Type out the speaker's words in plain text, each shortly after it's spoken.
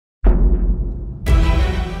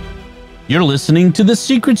You're listening to The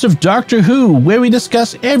Secrets of Doctor Who, where we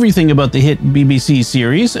discuss everything about the hit BBC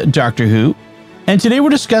series, Doctor Who. And today we're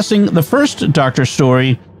discussing the first Doctor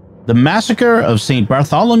story, The Massacre of St.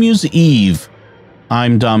 Bartholomew's Eve.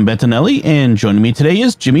 I'm Dom Bettinelli, and joining me today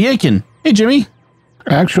is Jimmy Akin. Hey, Jimmy.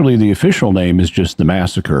 Actually, the official name is just The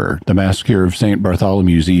Massacre. The Massacre of St.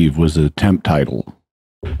 Bartholomew's Eve was a temp title.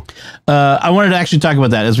 I wanted to actually talk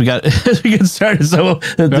about that as we get started. So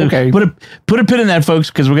okay. put a pin in that,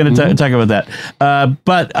 folks, because we're going to talk about that.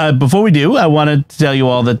 But before we do, I wanted to tell you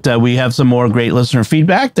all that we have some more great listener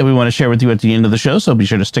feedback that we want to share with you at the end of the show. So be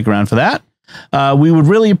sure to stick around for that. We would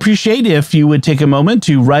really appreciate if you would take a moment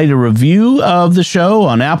to write a review of the show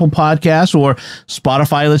on Apple Podcasts, or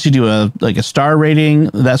Spotify lets you do a star rating,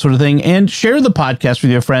 that sort of thing, and share the podcast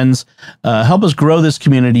with your friends. Help us grow this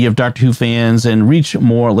community of Doctor Who fans and reach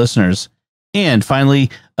more listeners. And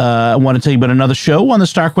finally, I want to tell you about another show on the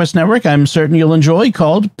StarQuest Network I'm certain you'll enjoy,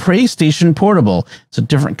 called Pray Station Portable. It's a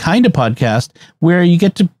different kind of podcast where you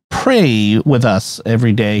get to pray with us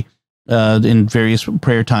every day in various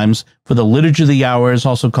prayer times for the Liturgy of the Hours,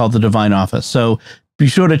 also called the Divine Office. So be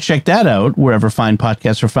sure to check that out wherever fine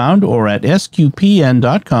podcasts are found, or at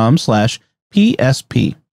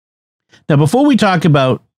sqpn.com/PSP. Now, before we talk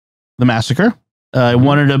about The Massacre, I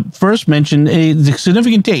wanted to first mention a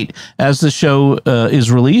significant date as the show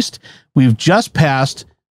is released. We've just passed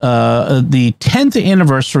the 10th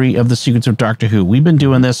anniversary of The Secrets of Doctor Who. We've been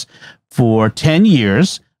doing this for 10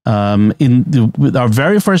 years. Our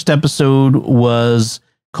very first episode was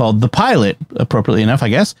called The Pilot, appropriately enough, I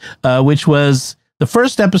guess, which was the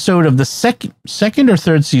first episode of the second or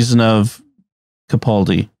third season of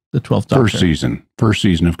Capaldi, the 12th Doctor. First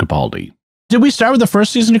season of Capaldi. Did we start with the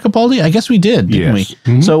first season of Capaldi? I guess we did, didn't we?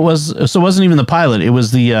 Mm-hmm. So it wasn't even the pilot. It was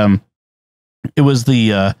the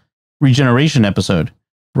regeneration episode.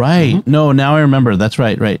 Right. Mm-hmm. No, now I remember. That's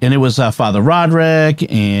right. And it was Father Roderick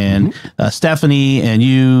and Stephanie and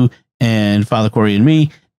you and Father Corey and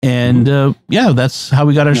me. And that's how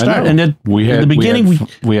we got our start. And in the beginning,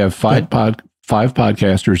 we have five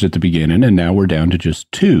podcasters at the beginning, and now we're down to just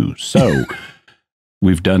 2. So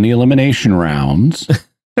we've done the elimination rounds.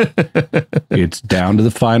 It's down to the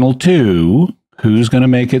final 2. Who's going to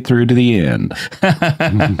make it through to the end?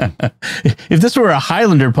 If this were a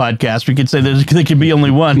Highlander podcast, we could say there could be only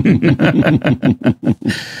one.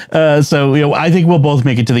 So I think we'll both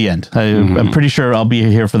make it to the end. I'm pretty sure I'll be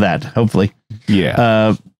here for that, hopefully.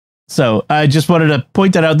 Yeah. So I just wanted to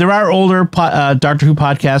point that out. There are older Doctor Who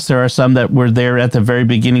podcasts. There are some that were there at the very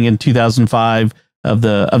beginning in 2005 of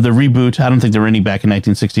the reboot. I don't think there were any back in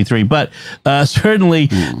 1963, but certainly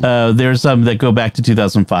there's some that go back to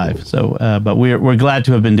 2005. So, but we're glad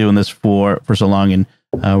to have been doing this for so long, and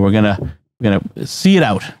we're gonna see it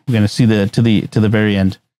out. We're gonna see to the very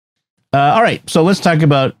end. All right, so let's talk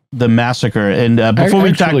about The Massacre. And before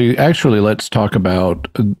actually, let's talk about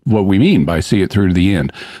what we mean by see it through to the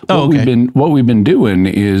end. What we've been doing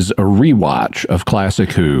is a rewatch of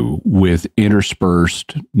classic Who with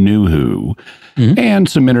interspersed new Who, and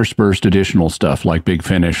some interspersed additional stuff like Big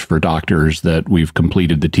Finish for Doctors that we've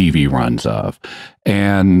completed the TV runs of.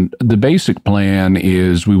 And the basic plan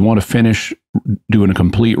is we want to finish doing a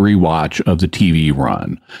complete rewatch of the TV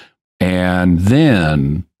run. And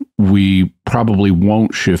then we probably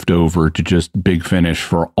won't shift over to just Big Finish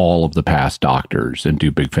for all of the past Doctors and do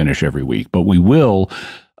Big Finish every week. But we will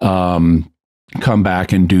come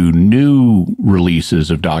back and do new releases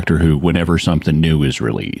of Doctor Who whenever something new is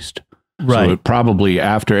released. Right. So it probably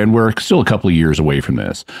after, and we're still a couple of years away from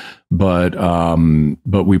this, but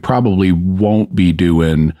we probably won't be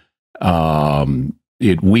doing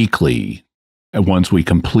it weekly once we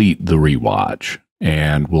complete the rewatch.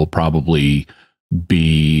 And we'll probably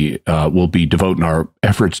be devoting our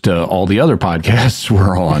efforts to all the other podcasts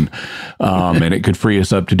we're on, and it could free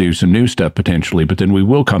us up to do some new stuff potentially. But then we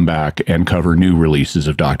will come back and cover new releases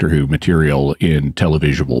of Doctor Who material in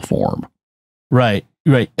televisual form. Right.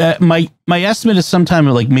 My estimate is sometime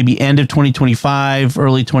like maybe end of 2025,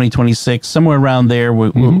 early 2026, somewhere around there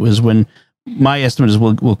was when my estimate is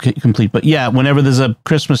we'll complete. But yeah, whenever there's a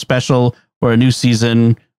Christmas special or a new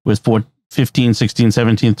season with 15, 16,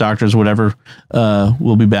 17th Doctors, whatever,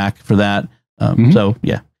 we'll be back for that. So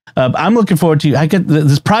yeah, I'm looking forward to. I get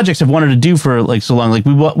this projects I've wanted to do for like so long. Like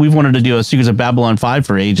we've wanted to do a Secrets of Babylon 5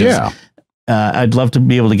 for ages. Yeah, I'd love to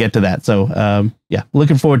be able to get to that. So yeah,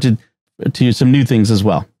 looking forward to some new things as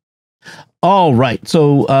well. All right,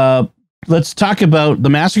 so let's talk about The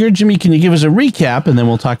Massacre. Jimmy, can you give us a recap, and then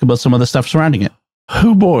we'll talk about some of the stuff surrounding it?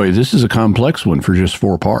 Oh boy, this is a complex one for just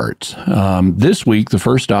 4 parts. This week, the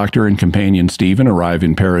first Doctor and companion Stephen arrive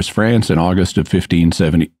in Paris, France in August of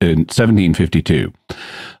 1752,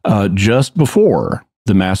 just before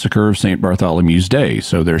the Massacre of St. Bartholomew's Day.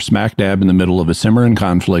 So they're smack dab in the middle of a simmering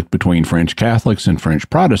conflict between French Catholics and French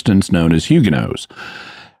Protestants known as Huguenots.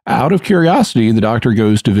 Out of curiosity, the Doctor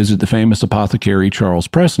goes to visit the famous apothecary Charles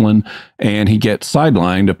Preslin, and he gets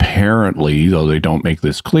sidelined, apparently, though they don't make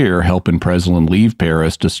this clear, helping Preslin leave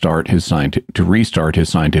Paris to restart his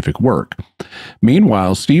scientific work.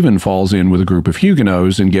 Meanwhile, Stephen falls in with a group of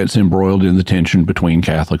Huguenots and gets embroiled in the tension between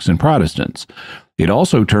Catholics and Protestants. It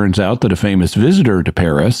also turns out that a famous visitor to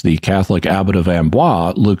Paris, the Catholic abbot of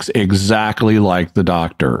Amboise, looks exactly like the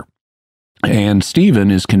Doctor. And Stephen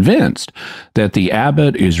is convinced that the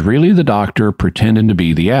abbot is really the Doctor pretending to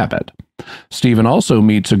be the abbot. Stephen also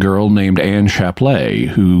meets a girl named Anne Chaplet,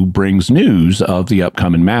 who brings news of the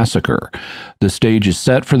upcoming massacre. The stage is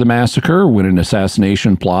set for the massacre when an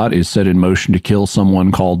assassination plot is set in motion to kill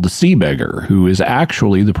someone called the Sea Beggar, who is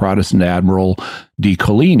actually the Protestant Admiral de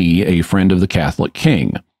Coligny, a friend of the Catholic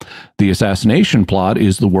king. The assassination plot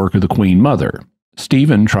is the work of the Queen Mother.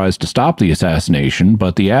 Stephen tries to stop the assassination,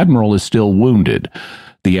 but the admiral is still wounded.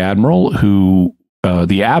 The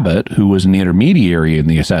abbot, who was an intermediary in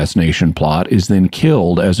the assassination plot, is then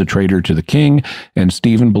killed as a traitor to the king, and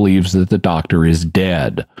Stephen believes that the Doctor is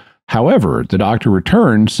dead. However, the Doctor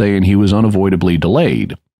returns, saying he was unavoidably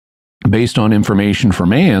delayed. Based on information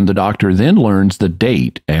from Anne, the Doctor then learns the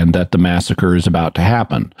date and that the massacre is about to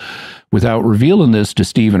happen. Without revealing this to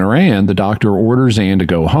Stephen or Anne, the Doctor orders Anne to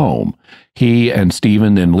go home. He and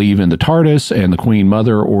Stephen then leave in the TARDIS, and the Queen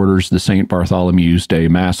Mother orders the St. Bartholomew's Day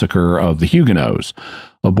massacre of the Huguenots.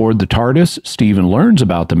 Aboard the TARDIS, Stephen learns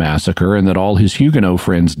about the massacre and that all his Huguenot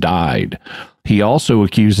friends died. He also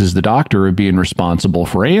accuses the Doctor of being responsible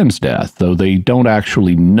for Anne's death, though they don't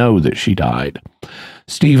actually know that she died.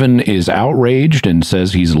 Stephen is outraged and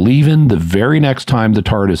says he's leaving the very next time the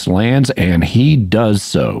TARDIS lands, and he does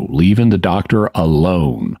so, leaving the Doctor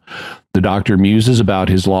alone. The Doctor muses about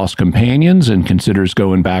his lost companions and considers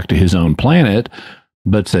going back to his own planet,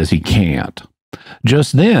 but says he can't.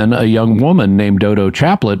 Just then, a young woman named Dodo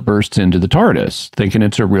Chaplet bursts into the TARDIS, thinking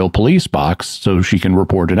it's a real police box so she can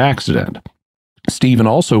report an accident. Stephen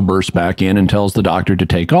also bursts back in and tells the Doctor to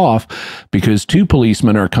take off because 2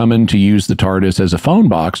 policemen are coming to use the TARDIS as a phone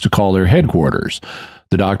box to call their headquarters.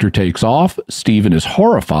 The Doctor takes off. Stephen is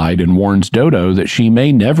horrified and warns Dodo that she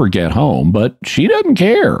may never get home, but she doesn't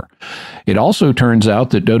care. It also turns out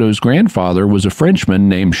that Dodo's grandfather was a Frenchman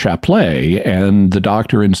named Chaplet, and the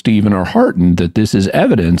Doctor and Stephen are heartened that this is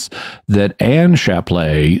evidence that Anne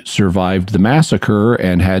Chaplet survived the massacre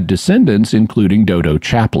and had descendants, including Dodo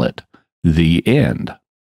Chaplet. The end.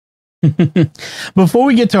 Before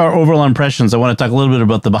we get to our overall impressions, I want to talk a little bit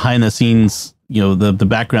about the behind the scenes, the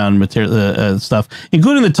background material stuff,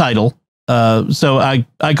 including the title. So I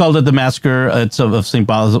called it The Massacre of St.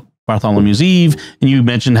 Bartholomew's Eve, and you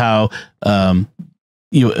mentioned how there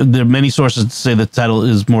are many sources to say the title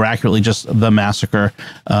is more accurately just The Massacre.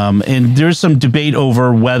 And there's some debate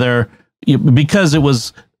over whether, because it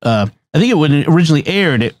was I think it when it originally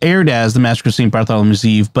aired, it aired as The Massacre of St. Bartholomew's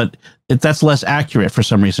Eve, but that's less accurate for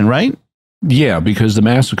some reason, right? Yeah, because the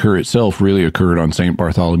massacre itself really occurred on St.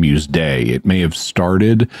 Bartholomew's Day. It may have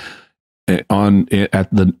started at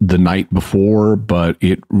the night before, but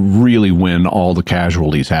it really, when all the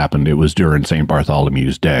casualties happened, it was during St.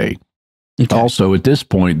 Bartholomew's Day. Okay. Also, at this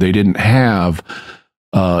point, they didn't have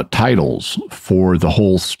titles for the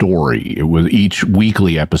whole story. It was each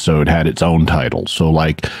weekly episode had its own title. So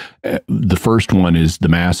like the first one is The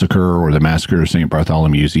Massacre or The Massacre of St.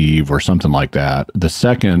 Bartholomew's Eve or something like that. The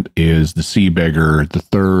second is The Sea Beggar. The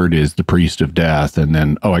third is The Priest of Death. And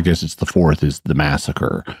then, I guess it's the fourth is The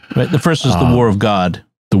Massacre. Right. The first is The War of God.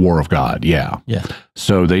 The War of God, yeah. Yeah.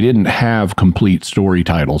 So they didn't have complete story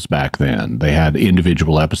titles back then. They had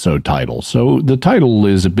individual episode titles. So the title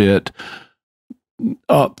is a bit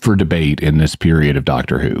up for debate in this period of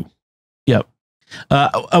Doctor Who. Yep.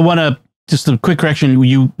 I want to just a quick correction.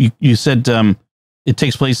 You said it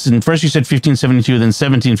takes place in first. You said 1572, then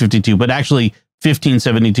 1752, but actually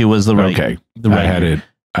 1572 was the right. Okay, the right.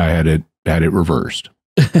 I had it reversed.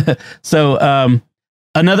 So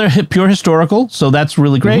another pure historical. So that's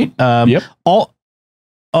really great. Yep.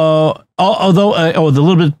 Although a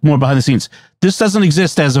little bit more behind the scenes. This doesn't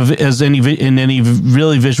exist as any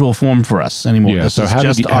really visual form for us anymore. Yeah, this so is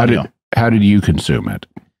just audio. How did you consume it?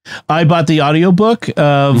 I bought the audiobook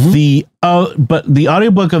of but the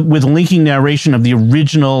audiobook with linking narration of the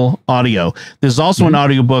original audio. There's also an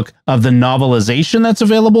audiobook of the novelization that's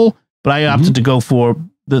available, but I opted to go for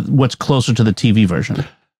what's closer to the TV version.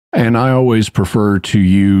 And I always prefer to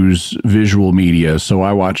use visual media, so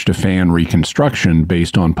I watched a fan reconstruction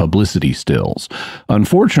based on publicity stills.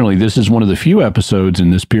 Unfortunately, this is one of the few episodes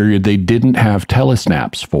in this period they didn't have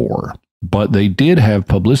telesnaps for, but they did have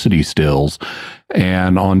publicity stills.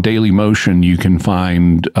 And on Daily Motion, you can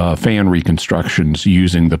find fan reconstructions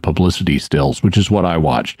using the publicity stills, which is what I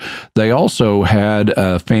watched. They also had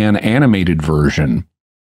a fan animated version,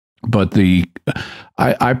 but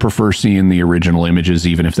I prefer seeing the original images,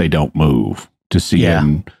 even if they don't move, to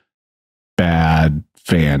seeing bad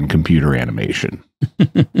fan computer animation.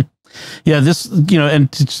 Yeah, this,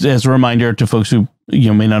 and as a reminder to folks who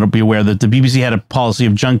may not be aware that the BBC had a policy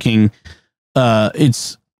of junking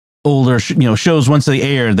its older shows. Once they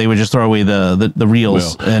aired, they would just throw away the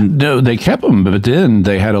reels. And no, they kept them, but then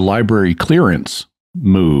they had a library clearance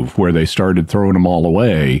move where they started throwing them all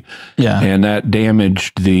away. Yeah, and that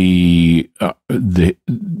damaged the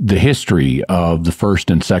history of the first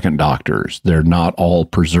and second Doctors. They're not all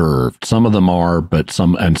preserved. Some of them are, but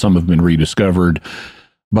some have been rediscovered,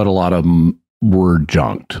 but a lot of them were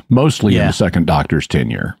junked, mostly in the second Doctor's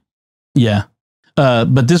tenure. Yeah.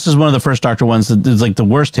 But this is one of the first Doctor ones that is like the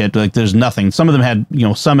worst hit. Like there's nothing. Some of them had,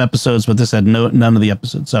 some episodes, but this had none of the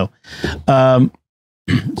episodes. So,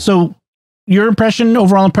 so your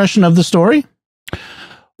overall impression of the story?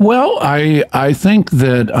 Well, I think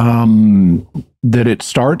that that it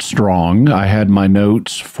starts strong. I had my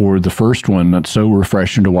notes for the first one. That's so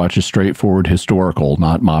refreshing to watch a straightforward historical,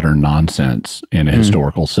 not modern nonsense in a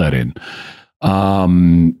historical setting.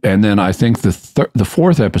 And then I think the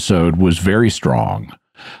fourth episode was very strong.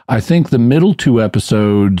 I think the middle two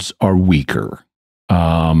episodes are weaker.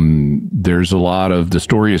 There's a lot of, the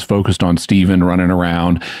story is focused on Stephen running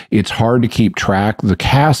around. It's hard to keep track. The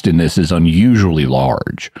cast in this is unusually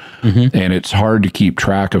large, and it's hard to keep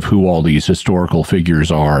track of who all these historical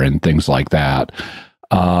figures are and things like that.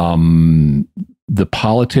 The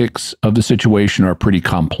politics of the situation are pretty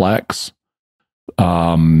complex.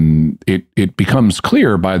 It becomes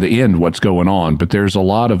clear by the end what's going on, but there's a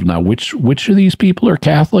lot of, now which of these people are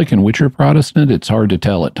Catholic and which are Protestant? It's hard to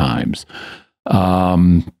tell at times.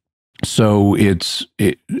 So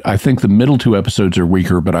I think the middle two episodes are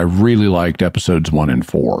weaker, but I really liked episodes 1 and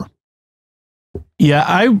 4. Yeah,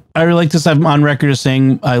 I really like this. I'm on record as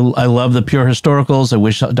saying I love the pure historicals. I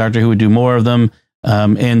wish Doctor Who would do more of them.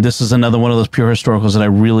 And this is another one of those pure historicals that I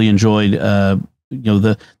really enjoyed.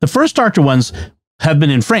 The first Doctor ones have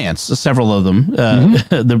been in France, several of them,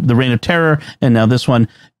 the Reign of Terror, and now this one,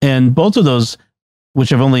 and both of those,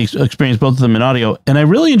 which I've only experienced both of them in audio, and I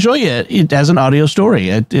really enjoy it as an audio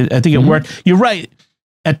story. I think it worked. You're right.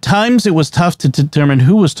 At times it was tough to determine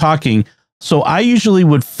who was talking, so I usually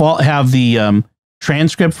would have the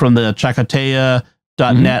transcript from the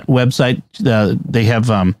Chakatea.net website. They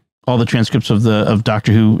have all the transcripts of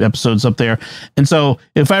Doctor Who episodes up there, and so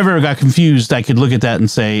if I ever got confused, I could look at that and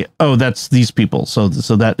say, "Oh, that's these people." So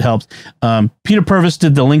that helps. Peter Purvis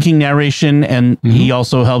did the linking narration, and he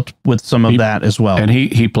also helped with some of that as well. And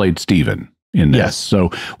he played Stephen in this. Yes.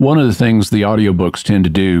 So one of the things the audiobooks tend to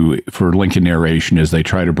do for Lincoln narration is they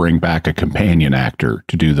try to bring back a companion actor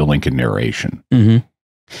to do the Lincoln narration.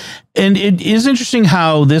 And it is interesting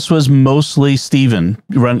how this was mostly Stephen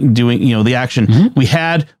doing, the action. We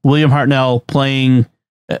had William Hartnell playing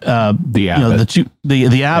the abbot,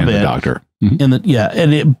 the abbot, and the Doctor,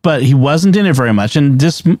 but he wasn't in it very much. And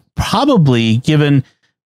this probably, given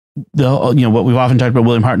what we've often talked about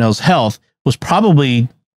William Hartnell's health, was probably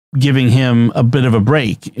giving him a bit of a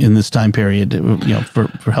break in this time period,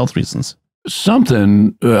 for health reasons.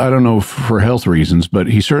 Something, I don't know for health reasons, but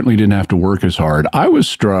he certainly didn't have to work as hard. I was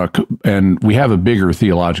struck, and we have a bigger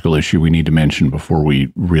theological issue we need to mention before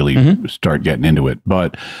we really start getting into it.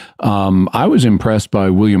 But I was impressed by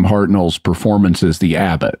William Hartnell's performance as the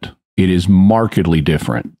abbot. It is markedly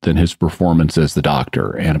different than his performance as the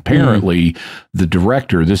Doctor. And apparently the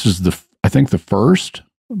director, this is I think the first,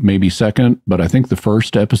 maybe second, but I think the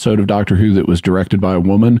first episode of Doctor Who that was directed by a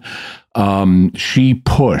woman. She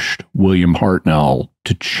pushed William Hartnell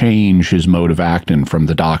to change his mode of acting from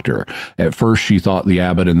the Doctor. At first, she thought the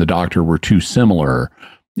abbot and the Doctor were too similar,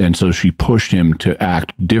 and so she pushed him to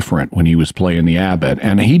act different when he was playing the abbot,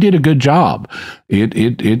 and he did a good job.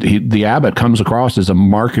 The abbot comes across as a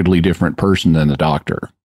markedly different person than the Doctor.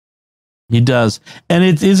 He does, and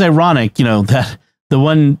it is ironic, that the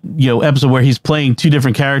one episode where he's playing two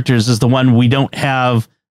different characters is the one we don't have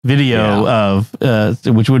video of,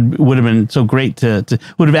 which would have been so great to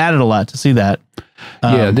would have added a lot to see that.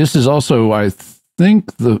 This is also, I think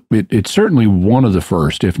it's certainly one of the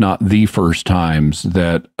first, if not the first times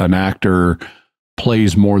that an actor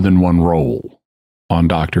plays more than one role. on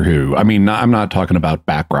Doctor Who. I mean, I'm not talking about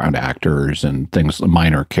background actors and things,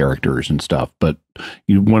 minor characters and stuff, but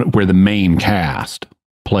where the main cast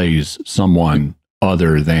plays someone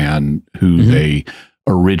other than who they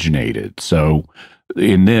originated. So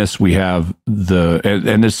in this, we have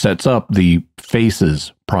and this sets up the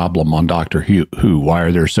faces problem on Doctor Who. Why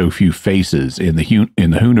are there so few faces in the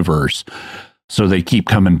Whoniverse? So they keep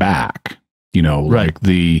coming back, like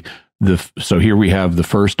so here we have the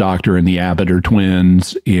first Doctor and the Abbott are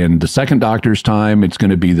twins. In the second Doctor's time, it's going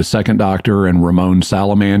to be the second Doctor and Ramon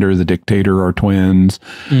Salamander, the Dictator, are twins.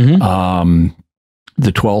 The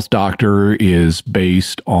 12th Doctor is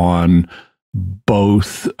based on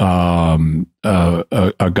both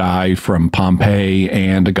a guy from Pompeii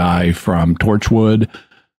and a guy from Torchwood.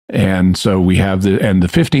 And so we have the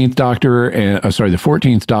 15th Doctor, the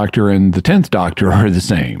 14th Doctor and the 10th Doctor are the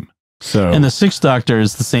same. So, and the 6th Doctor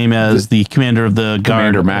is the same as the commander of the guard,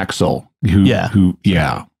 Commander Maxwell, who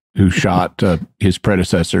shot his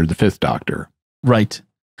predecessor, the 5th Doctor. Right.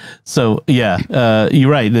 So you're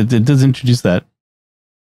right. It does introduce that.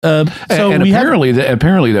 And apparently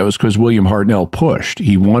that was because William Hartnell pushed.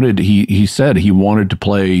 He said he wanted to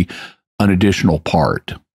play an additional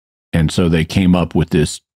part, and so they came up with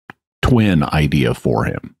this twin idea for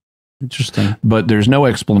him. Interesting. But there's no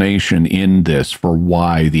explanation in this for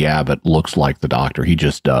why the Abbot looks like the Doctor. He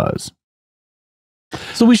just does.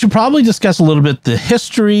 So we should probably discuss a little bit the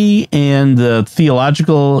history and the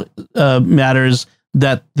theological matters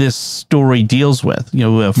that this story deals with.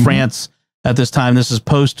 France at this time, this is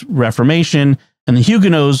post-Reformation, and the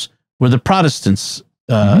Huguenots were the Protestants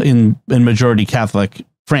in majority Catholic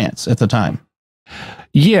France at the time.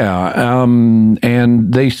 Yeah,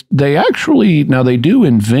 and they actually, now they do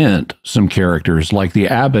invent some characters, like the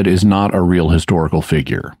Abbot is not a real historical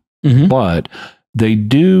figure, but they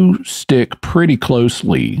do stick pretty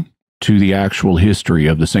closely to the actual history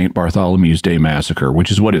of the St. Bartholomew's Day Massacre,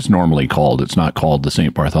 which is what it's normally called. It's not called the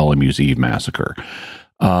St. Bartholomew's Eve Massacre,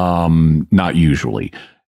 not usually.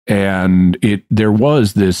 And there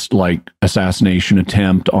was this like assassination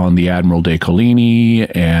attempt on the Admiral de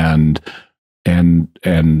Coligny, and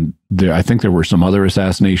I think there were some other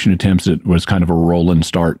assassination attempts. It was kind of a roll and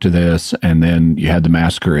start to this, and then you had the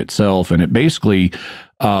massacre itself, and it basically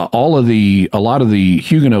a lot of the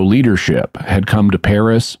Huguenot leadership had come to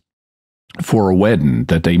Paris for a wedding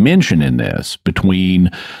that they mention in this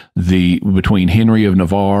between Henry of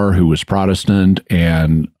Navarre, who was Protestant,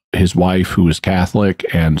 and his wife, who was Catholic.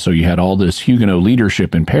 And so you had all this Huguenot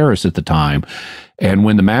leadership in Paris at the time. And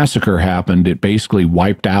when the massacre happened, it basically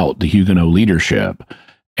wiped out the Huguenot leadership,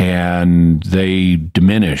 and they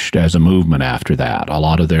diminished as a movement after that. A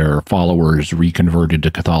lot of their followers reconverted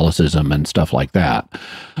to Catholicism and stuff like that.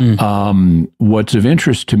 What's of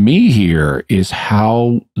interest to me here is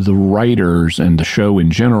how the writers and the show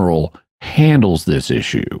in general handles this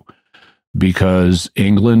issue. Because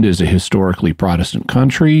England is a historically Protestant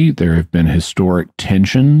country. There have been historic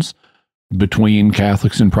tensions between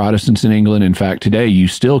Catholics and Protestants in England. In fact, today you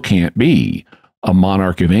still can't be a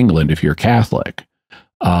monarch of England if you're Catholic.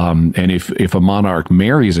 And if a monarch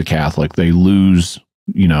marries a Catholic, they lose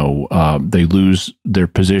their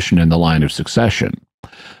position in the line of succession.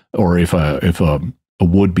 Or if a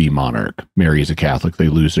would-be monarch marries a Catholic, they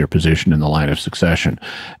lose their position in the line of succession.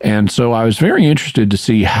 And so I was very interested to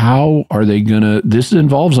see how are they going to, this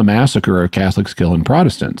involves a massacre of Catholics killing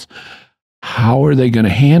Protestants. How are they going to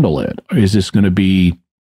handle it? Is this going to be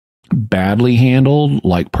badly handled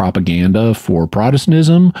like propaganda for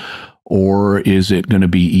Protestantism? Or is it going to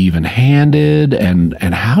be even-handed? And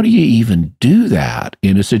how do you even do that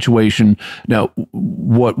in a situation? Now,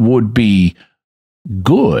 what would be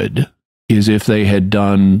good is if they had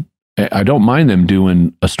done, I don't mind them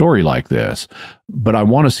doing a story like this, but I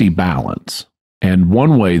want to see balance. And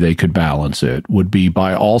one way they could balance it would be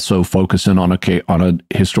by also focusing on a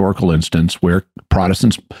historical instance where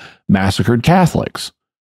Protestants massacred Catholics,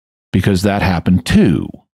 because that happened too.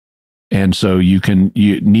 And so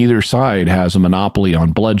neither side has a monopoly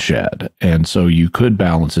on bloodshed. And so you could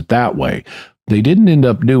balance it that way. They didn't end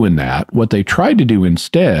up doing that. What they tried to do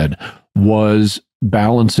instead was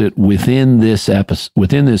balance it within this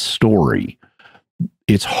story.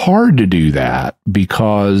 It's hard to do that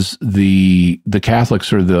because the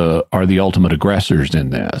Catholics are the ultimate aggressors in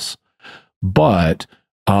this. But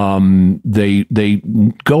they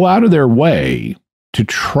go out of their way to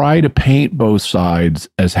try to paint both sides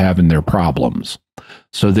as having their problems.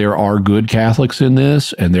 So there are good Catholics in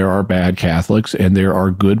this, and there are bad Catholics, and there are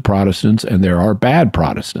good Protestants, and there are bad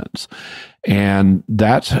Protestants. And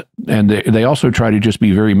they also try to just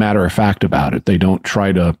be very matter of fact about it. They don't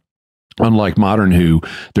try to unlike modern Who,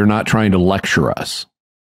 they're not trying to lecture us,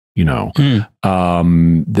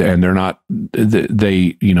 and they're not,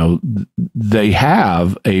 they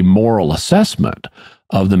have a moral assessment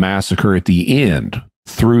of the massacre at the end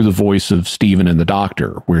through the voice of Stephen and the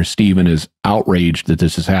doctor, where Stephen is outraged that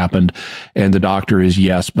this has happened, and the doctor is,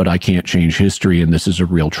 yes, but I can't change history, and this is a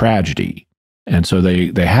real tragedy. And so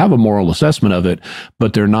they have a moral assessment of it,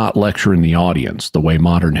 but they're not lecturing the audience the way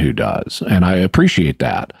modern Who does. And I appreciate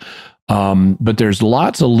that. But there's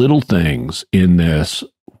lots of little things in this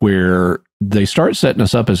where they start setting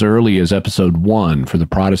us up as early as episode 1 for The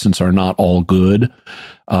Protestants Are Not All Good.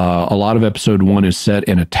 A lot of episode 1 is set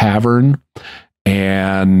in a tavern,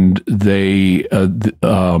 and they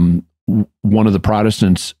one of the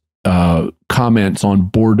Protestants comments on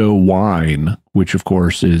Bordeaux wine, which of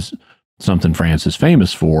course is something France is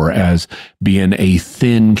famous for as being a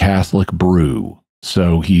thin Catholic brew.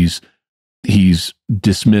 So he's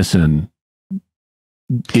dismissing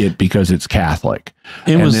it because it's Catholic.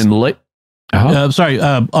 Bordeaux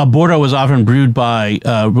was often brewed by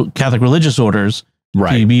Catholic religious orders,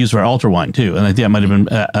 right, to be used for altar wine too, and I think that might have been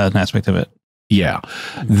an aspect of it. Yeah,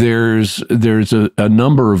 there's a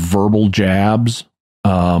number of verbal jabs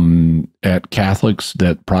at Catholics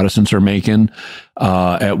that Protestants are making.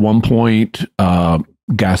 At one point,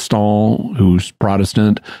 Gaston, who's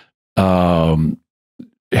Protestant,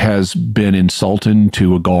 has been insulting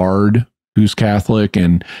to a guard who's Catholic,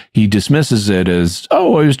 and he dismisses it as,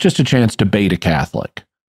 oh, it was just a chance to bait a Catholic.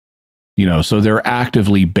 So they're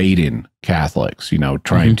actively baiting Catholics,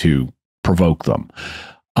 trying to provoke them.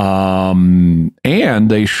 And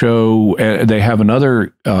they show, they have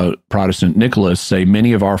another Protestant, Nicholas, say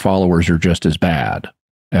many of our followers are just as bad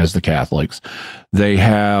as the Catholics. They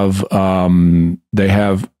have,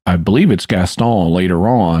 I believe it's Gaston later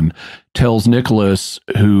on, tells Nicholas,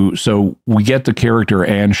 so we get the character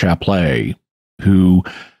Anne Chaplet, who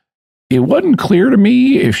it wasn't clear to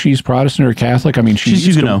me if she's Protestant or Catholic. I mean, she's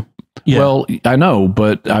Huguenot. Yeah. Well, I know,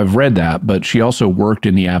 but I've read that, but she also worked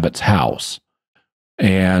in the abbot's house.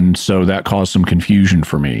 And so that caused some confusion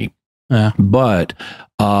for me. Yeah. But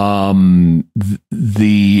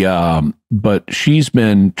but she's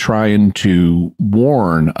been trying to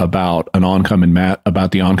warn about the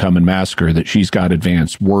oncoming massacre, that she's got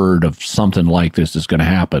advanced word of something like this is going to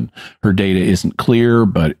happen. Her data isn't clear,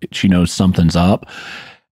 but she knows something's up.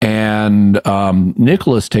 And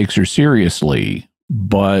Nicholas takes her seriously,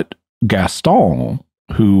 but Gaston,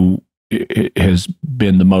 who has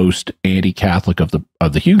been the most anti-Catholic of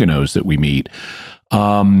the Huguenots that we meet,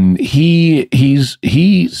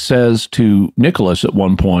 he says to Nicholas at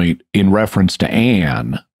one point, in reference to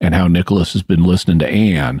Anne and how Nicholas has been listening to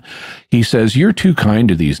Anne, he says, "You're too kind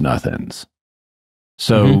to these nothings."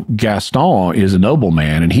 So Gaston is a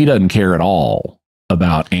nobleman, and he doesn't care at all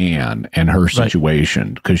about Anne and her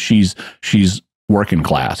situation, because she's working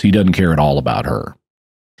class. He doesn't care at all about her.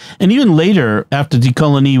 And even later, after de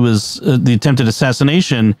Coligny was the attempted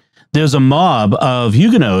assassination, there's a mob of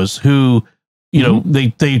Huguenots who,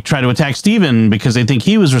 they try to attack Stephen because they think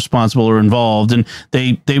he was responsible or involved, and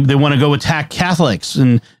they want to go attack Catholics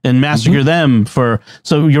and massacre them for.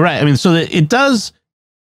 So you're right. I mean, so it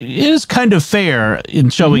is kind of fair in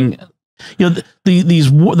showing,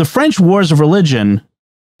 the French wars of religion.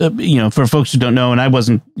 For folks who don't know, and I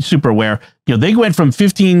wasn't super aware, they went from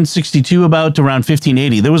 1562 about to around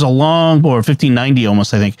 1580. There was a long, or 1590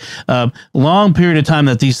 almost, I think, long period of time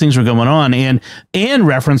that these things were going on. And Anne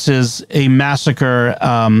references a massacre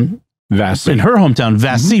in her hometown,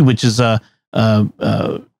 Vassy, which is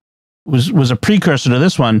was a precursor to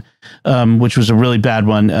this one, which was a really bad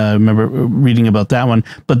one. I remember reading about that one.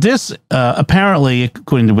 But this, apparently,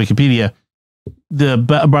 according to Wikipedia, the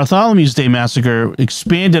Bartholomew's Day massacre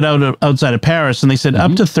expanded outside of Paris, and they said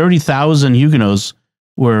up to 30,000 Huguenots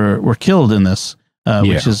were killed in this,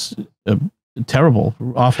 which is terrible,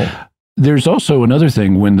 awful. There's also another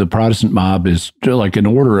thing when the Protestant mob is, like, an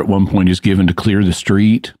order at one point is given to clear the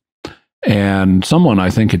street, and someone, I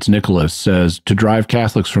think it's Nicholas, says to drive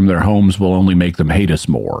Catholics from their homes will only make them hate us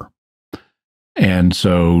more. And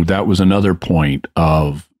so that was another point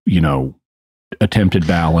of, attempted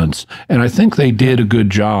balance. And I think they did a good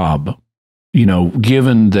job,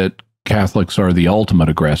 given that Catholics are the ultimate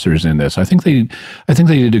aggressors in this. I think they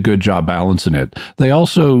did a good job balancing it. They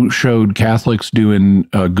also showed Catholics doing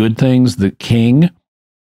good things. The king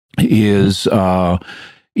is,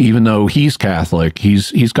 even though he's Catholic,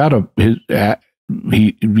 he's got the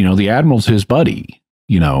admiral's his buddy,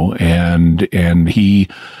 and he's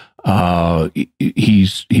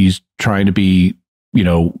trying to be,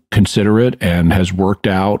 considerate, and has worked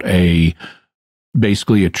out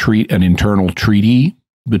basically an internal treaty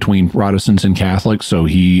between Protestants and Catholics. So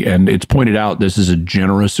and it's pointed out this is a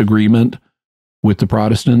generous agreement with the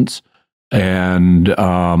Protestants. And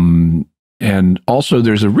also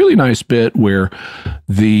there's a really nice bit where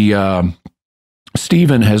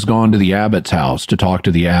Stephen has gone to the abbot's house to talk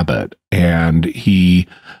to the abbot, and he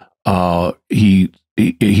wants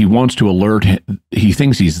to alert him. He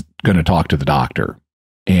thinks he's going to talk to the doctor,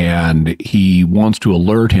 and he wants to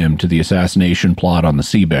alert him to the assassination plot on the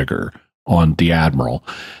sea beggar, on the admiral.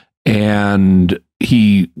 And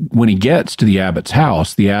when he gets to the abbot's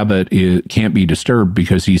house, the abbot can't be disturbed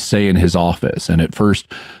because he's, say, in his office. And at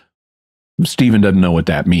first, Stephen doesn't know what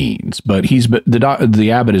that means, but the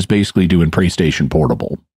abbot is basically doing PlayStation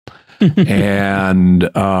Portable.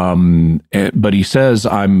 But he says,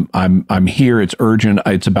 I'm here. It's urgent.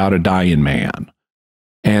 It's about a dying man.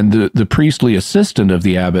 And the priestly assistant of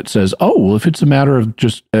the abbot says, oh, well, if it's a matter of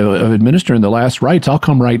just of administering the last rites, I'll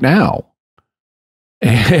come right now.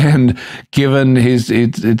 And given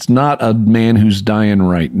it's not a man who's dying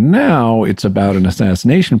right now, it's about an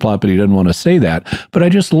assassination plot, but he doesn't want to say that. But I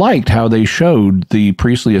just liked how they showed the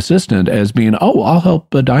priestly assistant as being, oh, I'll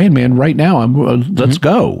help a dying man right now. Let's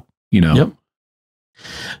go. Yep.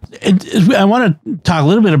 And I want to talk a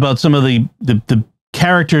little bit about some of the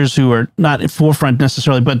characters who are not at forefront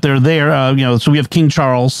necessarily, but they're there. So we have King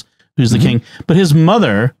Charles, who's the king, but his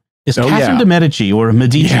mother is Catherine de' Medici, or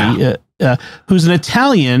Medici, who's an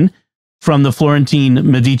Italian from the Florentine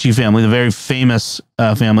Medici family, the very famous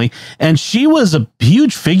family, and she was a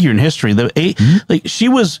huge figure in history. She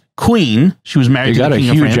was queen. She was married to the King of France. They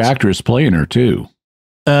got a huge actress playing her too.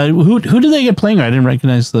 Who did they get playing her? I didn't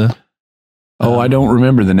recognize the. I don't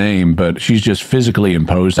remember the name, but she's just physically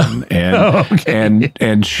imposing, and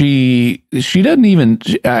and she doesn't even.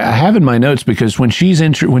 I have in my notes, because when she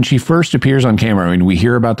first appears on camera, I mean, we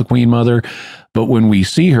hear about the Queen Mother, but when we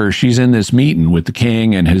see her, she's in this meeting with the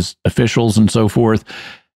king and his officials and so forth.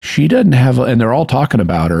 She doesn't have, and they're all talking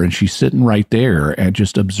about her, and she's sitting right there and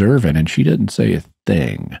just observing, and she doesn't say a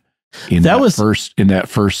thing. In that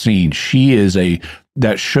first scene,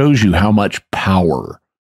 that shows you how much power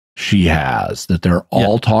she has, that they're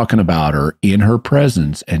all talking about her in her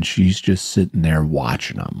presence, and she's just sitting there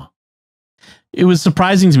watching them. It was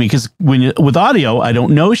surprising to me, because with audio, I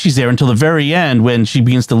don't know she's there until the very end when she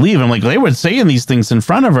begins to leave. I'm like, they were saying these things in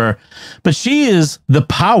front of her, but she is the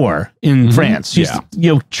power in France. She's,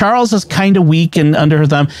 Charles is kind of weak and under her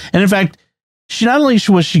thumb. And in fact, she not only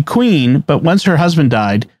was she queen, but once her husband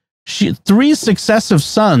died, 3 successive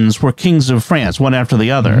sons were kings of France, one after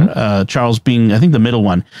the other, Charles being, I think, the middle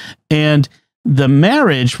one. And the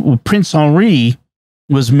marriage, Prince Henri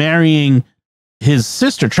was marrying his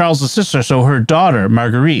sister, Charles' sister, so her daughter,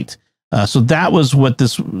 Marguerite. So that was what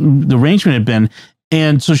the arrangement had been.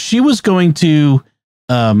 And so she was going to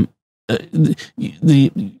the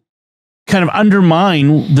kind of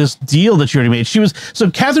undermine this deal that she already made.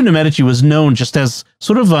 So Catherine de' Medici was known just as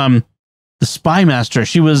sort of the spy master.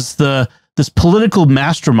 She was this political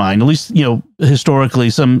mastermind, at least, historically,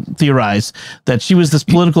 some theorize that she was this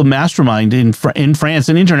political mastermind in France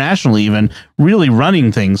and internationally, even, really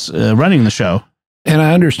running things, running the show. And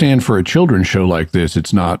I understand for a children's show like this,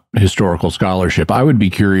 it's not historical scholarship. I would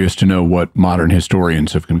be curious to know what modern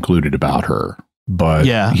historians have concluded about her. But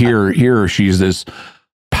here she's this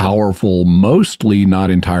powerful, mostly, not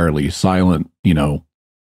entirely, silent,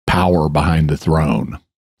 power behind the throne.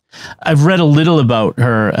 I've read a little about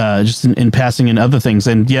her just in passing and other things,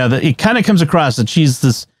 and it kind of comes across that she's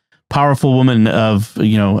this powerful woman of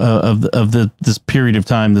this period of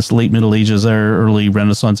time, this late Middle Ages or early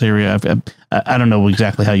Renaissance area. I don't know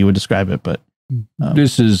exactly how you would describe it, but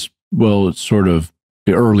this is it's sort of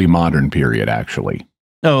the early modern period, actually.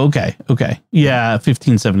 Oh, okay,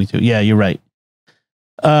 1572. Yeah, you're right.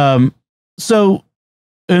 So.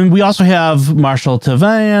 And we also have Marshal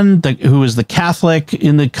Tavannes, who is the Catholic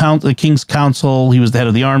in the King's Council. He was the head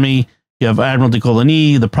of the army. You have Admiral de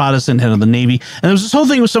Coligny, the Protestant head of the Navy. And there was this whole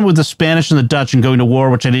thing with the Spanish and the Dutch and going to war,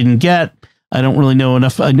 which I didn't get. I don't really know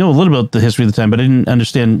enough. I know a little about the history of the time, but I didn't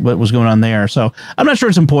understand what was going on there. So I'm not sure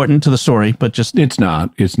it's important to the story, but just... It's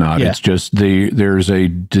not. Yeah. It's just there's a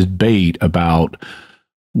debate about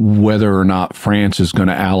whether or not France is going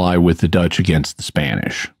to ally with the Dutch against the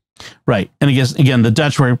Spanish. Right. And I guess, again, the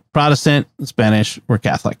Dutch were Protestant, the Spanish were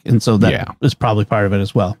Catholic. And so that is probably part of it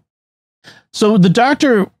as well. So the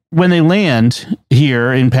doctor, when they land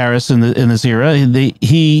here in Paris in this era,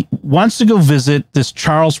 he wants to go visit this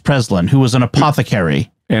Charles Preslin, who was an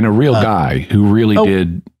apothecary. And a real guy who really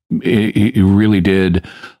did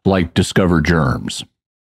like discover germs.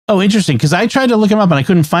 Oh, interesting. Because I tried to look him up and I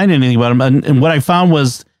couldn't find anything about him. And what I found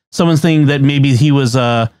was someone saying that maybe he was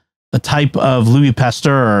type of Louis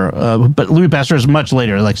Pasteur, but Louis Pasteur is much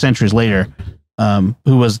later, like centuries later,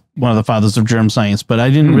 who was one of the fathers of germ science. But I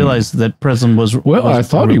didn't realize that Breslin was. Well, I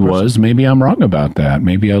thought he was. Maybe I'm wrong about that.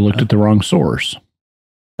 Maybe I looked at the wrong source.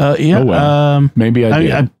 Yeah. Oh, well. Maybe I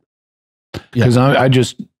did. Because I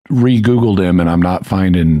just re-Googled him and I'm not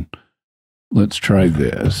finding. Let's try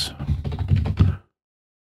this.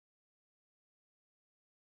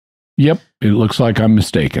 Yep, it looks like I'm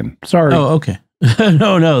mistaken. Sorry. Oh, okay.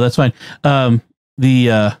 No, that's fine. But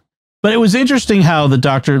it was interesting how the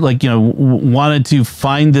doctor, wanted to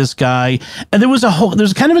find this guy, and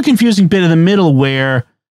there's kind of a confusing bit in the middle where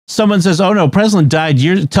someone says, "Oh no, Breslin died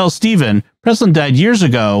tell Stephen, Breslin died years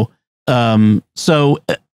ago." So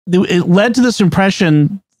it led to this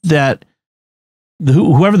impression that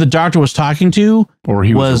whoever the doctor was talking to, or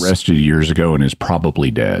he was arrested years ago and is probably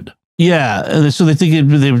dead. Yeah, so they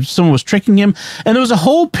think someone was tricking him, and there was a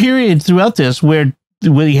whole period throughout this where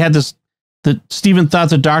he had this that Stephen thought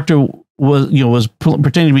the doctor was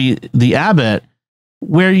pretending to be the abbot,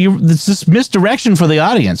 where it's this misdirection for the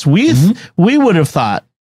audience. We would have thought,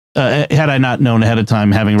 had I not known ahead of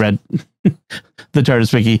time, having read the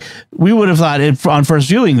TARDIS Wiki, we would have thought on first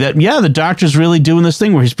viewing that the doctor's really doing this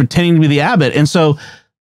thing where he's pretending to be the abbot, and so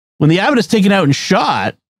when the abbot is taken out and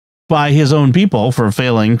shot by his own people for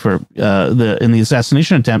failing in the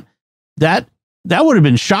assassination attempt, that would have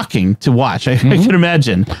been shocking to watch. I can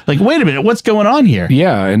imagine. Like, wait a minute, what's going on here?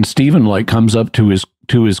 Yeah, and Stephen comes up to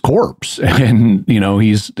his corpse, and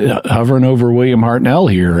he's hovering over William Hartnell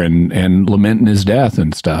here and lamenting his death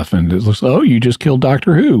and stuff. And it looks, oh, you just killed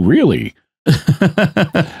Doctor Who, really?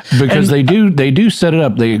 Because they do set it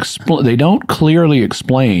up. They don't clearly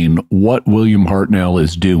explain what William Hartnell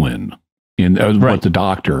is doing. What the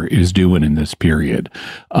doctor is doing in this period.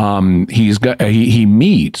 He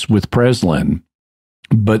meets with Breslin,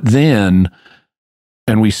 but then,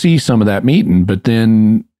 and we see some of that meeting, but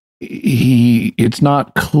then it's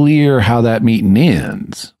not clear how that meeting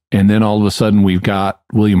ends. And then all of a sudden we've got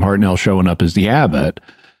William Hartnell showing up as the abbot.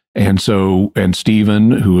 And Stephen,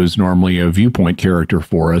 who is normally a viewpoint character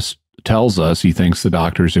for us, tells us he thinks the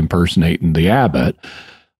doctor's impersonating the abbot.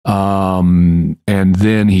 And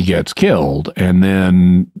then he gets killed, and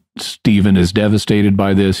then Stephen is devastated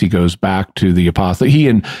by this. He goes back to the apothecary. He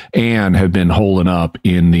and Anne have been holing up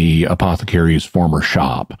in the apothecary's former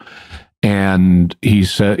shop, and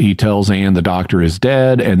he tells Anne the doctor is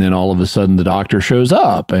dead, and then all of a sudden the doctor shows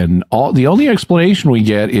up, and the only explanation we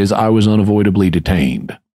get is, "I was unavoidably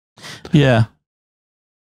detained." Yeah.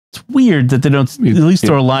 It's weird that they don't at least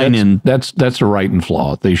throw a line in. That's a writing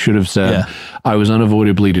flaw. They should have said, "I was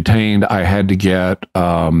unavoidably detained. I had to get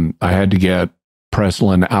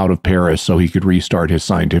Breslin out of Paris so he could restart his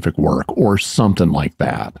scientific work," or something like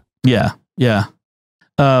that. Yeah.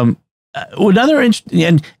 Another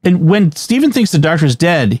and when Stephen thinks the doctor is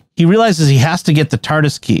dead, he realizes he has to get the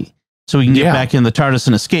TARDIS key so he can get back in the TARDIS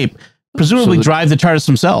and escape. Presumably, drive the TARDIS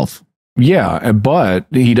himself. Yeah, but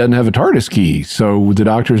he doesn't have a TARDIS key, so the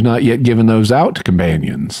doctor's not yet given those out to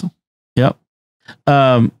companions. Yep.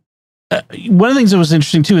 One of the things that was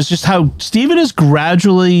interesting, too, is just how Stephen is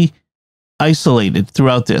gradually isolated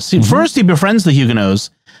throughout this. First, he befriends the Huguenots,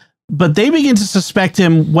 but they begin to suspect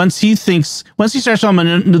him once he starts telling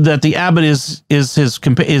them that the abbot is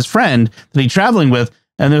his friend that he's traveling with,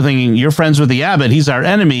 and they're thinking, "You're friends with the abbot, he's our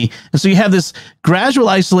enemy." And so you have this gradual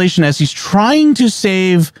isolation as he's trying to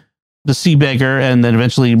save the sea beggar, and then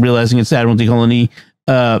eventually realizing it's Admiral de Coligny,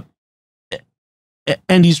 and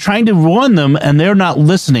he's trying to warn them, and they're not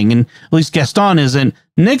listening. And at least Gaston isn't.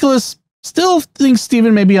 Nicholas still thinks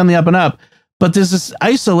Stephen may be on the up and up, but there's this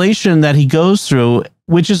isolation that he goes through,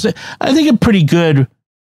 which is, I think, a pretty good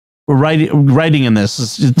writing in this,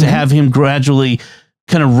 is to have him gradually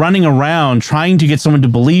kind of running around, trying to get someone to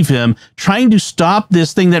believe him, trying to stop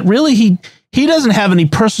this thing that really he doesn't have any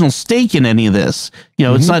personal stake in any of this.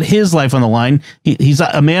 It's not his life on the line. He's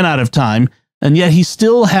a man out of time, and yet he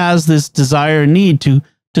still has this desire and need to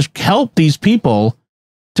help these people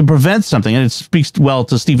to prevent something. And it speaks well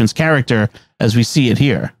to Stephen's character as we see it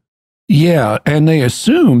here. Yeah, and they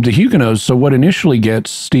assumed the Huguenots. So what initially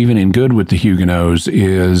gets Stephen in good with the Huguenots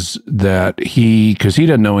is that because he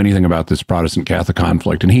doesn't know anything about this Protestant Catholic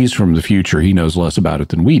conflict, and he's from the future, he knows less about it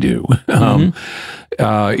than we do,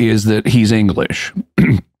 is that he's English.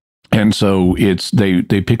 And so they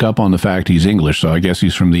pick up on the fact he's English. So I guess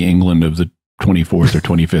he's from the England of the 24th or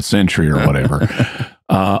 25th century or whatever.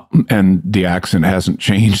 And the accent hasn't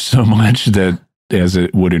changed so much that, as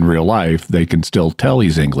it would in real life, they can still tell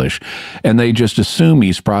he's English, and they just assume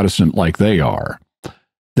he's Protestant like they are.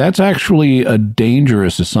 That's actually a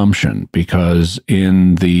dangerous assumption, because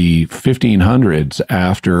in the 1500s,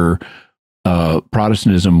 after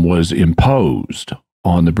Protestantism was imposed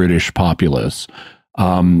on the British populace,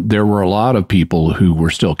 there were a lot of people who were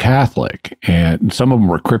still Catholic, and some of them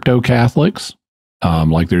were crypto-Catholics.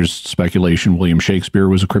 Like there's speculation William Shakespeare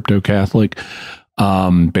was a crypto-Catholic,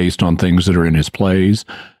 based on things that are in his plays.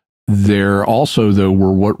 There also, though,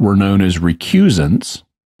 were what were known as recusants,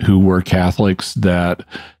 who were Catholics that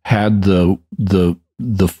had the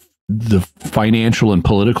financial and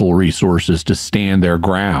political resources to stand their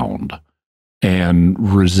ground and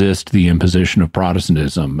resist the imposition of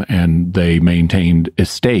Protestantism. And they maintained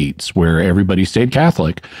estates where everybody stayed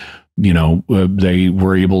Catholic. You know, they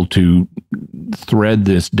were able to thread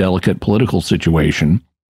this delicate political situation.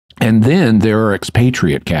 And then there are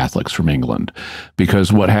expatriate Catholics from England,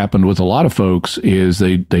 because what happened with a lot of folks is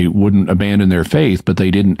they wouldn't abandon their faith, but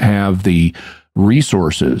they didn't have the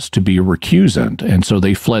resources to be a recusant, and so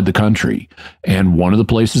they fled the country. And one of the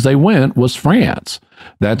places they went was France.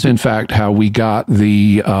 That's in fact how we got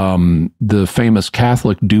the famous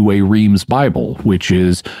Catholic Douay-Rheims Bible, which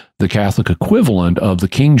is the Catholic equivalent of the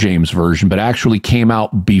King James Version, but actually came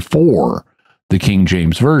out before the King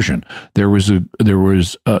James Version. There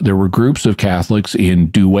were groups of Catholics in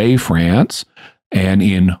Douay, France, and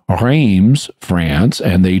in Reims, France,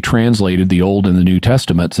 and they translated the Old and the New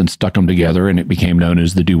Testaments and stuck them together, and it became known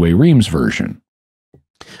as the Douay-Rheims Version.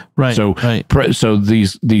 Right. So, so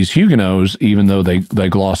these Huguenots, even though they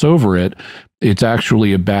gloss over it, it's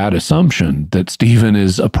actually a bad assumption that Stephen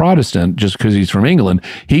is a Protestant just because he's from England.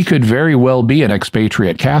 He could very well be an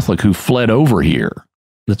expatriate Catholic who fled over here.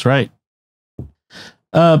 That's right.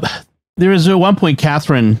 There is at one point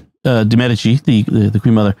Catherine de Medici, the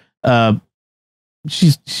Queen Mother.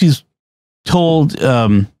 She's told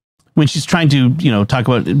when she's trying to talk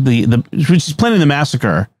about when she's planning the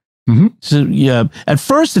massacre. Mm-hmm. So yeah, at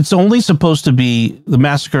first it's only supposed to be the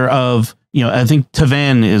massacre of I think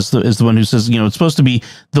Tavannes is the one who says it's supposed to be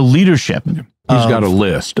the leadership. He's got a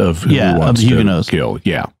list of who wants of the Huguenots to kill.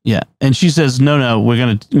 Yeah, and she says no, we're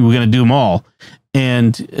gonna do them all.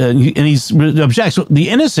 And he's objects. The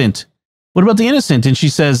innocent. What about the innocent? And she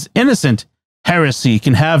says, innocent heresy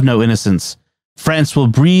can have no innocence. France will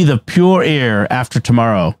breathe a pure air after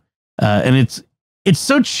tomorrow. And it's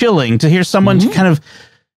so chilling to hear someone to kind of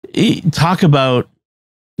talk about,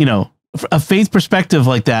 a faith perspective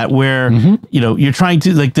like that, where you're trying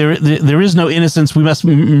to there is no innocence. We must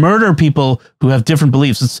murder people who have different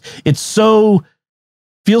beliefs. It's so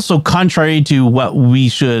feels so contrary to what we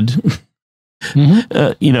should. Believe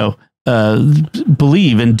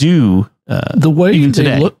and do the way even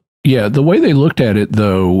today. The way they looked at it,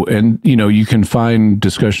 though, and you can find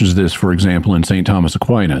discussions of this, for example, in St. Thomas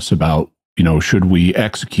Aquinas about should we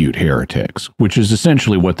execute heretics, which is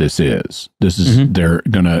essentially what this is. This is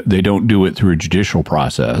they don't do it through a judicial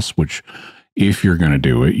process, which if you're going to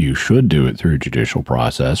do it, you should do it through a judicial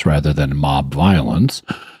process rather than mob violence.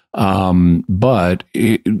 But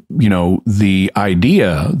the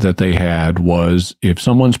idea that they had was if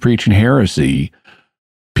someone's preaching heresy,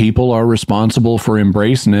 people are responsible for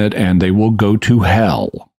embracing it and they will go to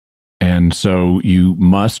hell. And so you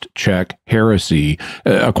must check heresy.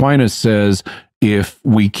 Aquinas says if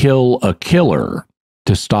we kill a killer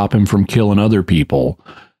to stop him from killing other people,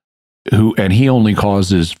 and he only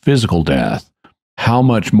causes physical death, how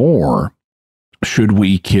much more should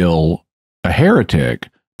we kill a heretic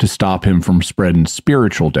to stop him from spreading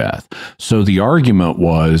spiritual death? So the argument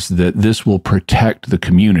was that this will protect the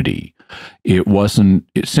community.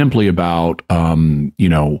 It's simply about,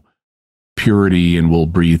 purity and we'll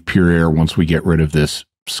breathe pure air once we get rid of this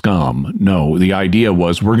scum. No, the idea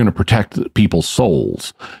was we're going to protect people's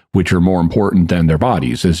souls, which are more important than their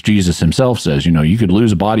bodies. As Jesus himself says, you could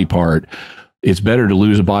lose a body part. It's better to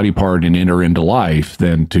lose a body part and enter into life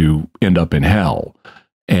than to end up in hell.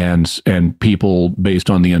 And people, based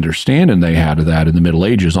on the understanding they had of that in the Middle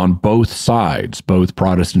Ages, on both sides, both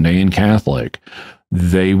Protestant and Catholic,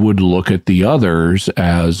 they would look at the others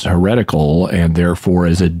as heretical and therefore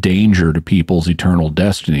as a danger to people's eternal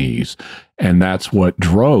destinies. And that's what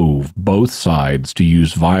drove both sides to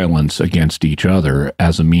use violence against each other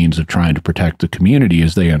as a means of trying to protect the community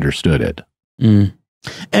as they understood it. And,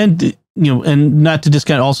 and not to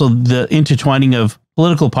discount also the intertwining of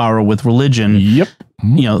political power with religion. Yep.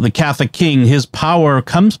 The Catholic king, his power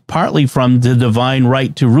comes partly from the divine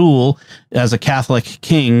right to rule as a Catholic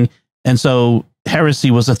king. And so heresy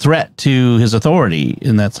was a threat to his authority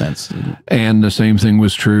in that sense. And the same thing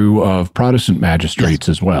was true of Protestant magistrates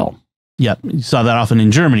as well. Yeah. You saw that often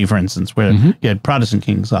in Germany, for instance, where you had Protestant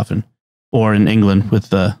kings often, or in England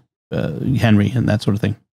with Henry and that sort of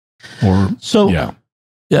thing. Or so, yeah.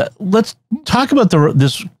 Let's talk about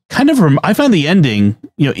this kind of. I find the ending,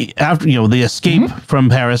 after the escape from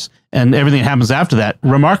Paris and everything that happens after that,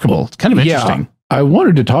 remarkable. It's kind of interesting. I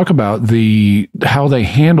wanted to talk about how they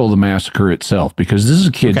handle the massacre itself, because this is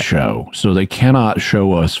a kid's show, so they cannot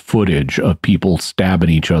show us footage of people stabbing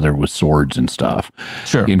each other with swords and stuff.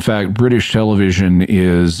 Sure. In fact, British television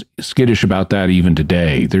is skittish about that even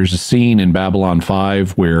today. There's a scene in Babylon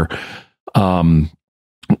 5 where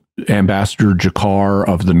Ambassador Jakar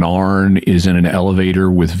of the Narn is in an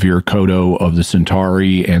elevator with Vir Kodo of the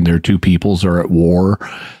Centauri, and their two peoples are at war.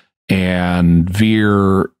 And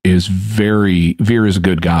Vir is a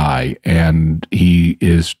good guy, and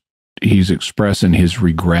he's expressing his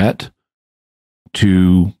regret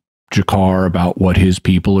to Jakar about what his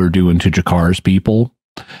people are doing to Jakar's people.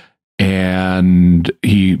 And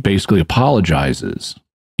he basically apologizes,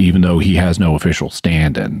 even though he has no official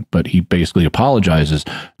stand-in, but he basically apologizes.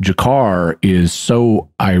 Jakar is so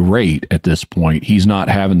irate at this point, he's not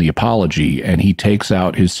having the apology, and he takes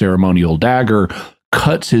out his ceremonial dagger,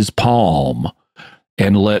 cuts his palm,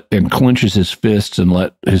 and clenches his fists and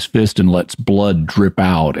lets blood drip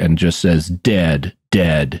out, and just says, "Dead,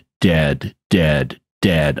 dead, dead, dead,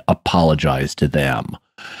 dead. Apologize to them."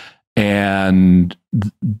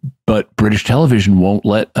 But British television won't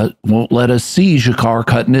let us see Jakar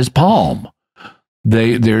cutting his palm.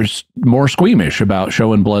 They're more squeamish about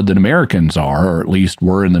showing blood than Americans are, or at least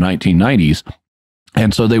were in the 1990s.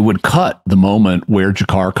 And so they would cut the moment where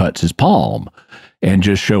Jakar cuts his palm and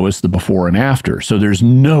just show us the before and after. So there's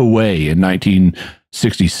no way in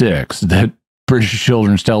 1966 that British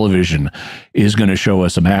children's television is going to show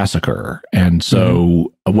us a massacre. And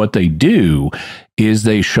so what they do is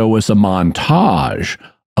they show us a montage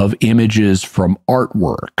of images from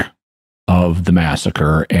artwork of the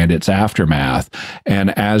massacre and its aftermath.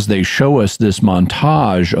 And as they show us this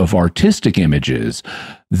montage of artistic images,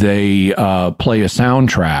 they play a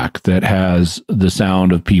soundtrack that has the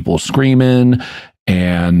sound of people screaming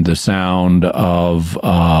and the sound of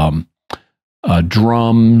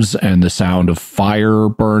drums and the sound of fire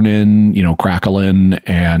burning, crackling,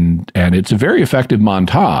 and it's a very effective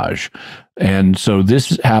montage. And so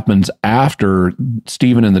this happens after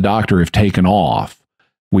Stephen and the doctor have taken off.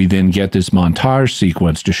 We then get this montage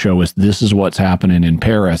sequence to show us this is what's happening in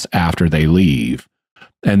Paris after they leave.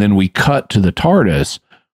 And then we cut to the TARDIS,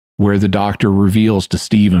 where the doctor reveals to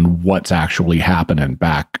Stephen what's actually happening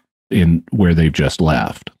back in where they've just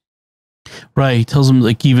left. Right. He tells him,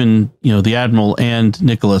 even, the Admiral and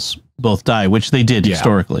Nicholas both die, which they did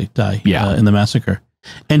historically die in the massacre.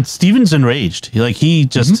 And Stephen's enraged. He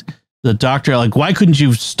just, the doctor, why couldn't you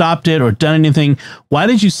have stopped it or done anything? Why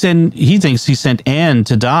did you he thinks he sent Anne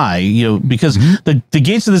to die, because the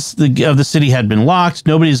gates of the city had been locked.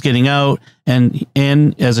 Nobody's getting out. And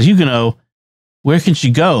Anne, as a Huguenot, where can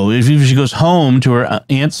she go? If she goes home to her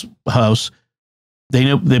aunt's house,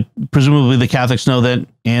 presumably the Catholics know that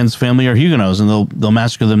Anne's family are Huguenots, and they'll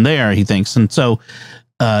massacre them there, he thinks. And so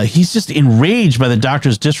he's just enraged by the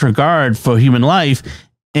doctor's disregard for human life.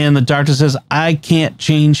 And the doctor says, "I can't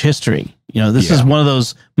change history." This is one of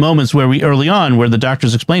those moments where early on, where the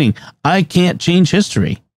doctor's explaining, "I can't change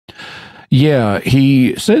history." Yeah,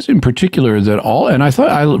 he says in particular that and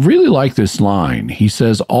I really like this line. He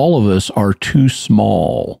says, "All of us are too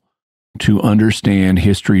small to understand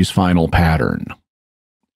history's final pattern."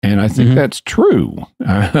 And I think that's true.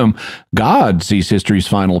 God sees history's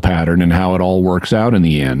final pattern and how it all works out in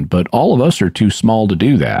the end, but all of us are too small to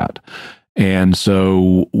do that. And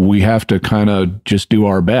so we have to kind of just do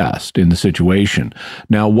our best in the situation.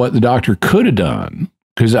 Now, what the doctor could have done,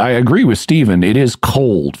 because I agree with Stephen, it is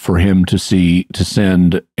cold for him to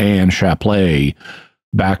send Anne Chaplet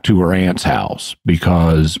back to her aunt's house,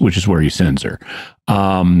 which is where he sends her,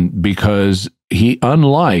 because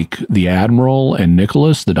unlike the Admiral and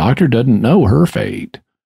Nicholas, the doctor doesn't know her fate.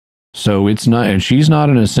 So it's not, and she's not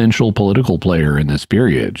an essential political player in this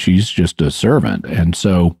period. She's just a servant. And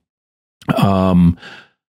so,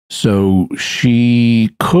 so she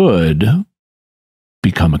could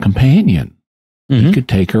become a companion. He could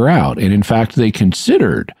take her out. And in fact, they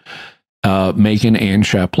considered making Anne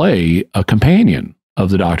Chaplet a companion of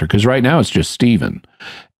the doctor, because right now it's just Stephen.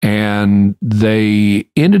 And they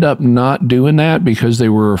ended up not doing that because they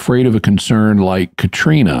were afraid of a concern like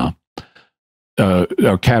Katrina,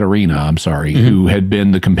 or Katerina, I'm sorry, who had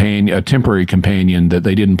been a temporary companion that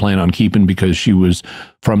they didn't plan on keeping because she was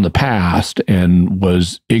from the past and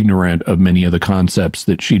was ignorant of many of the concepts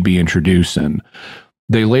that she'd be introducing.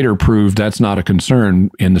 They later proved that's not a concern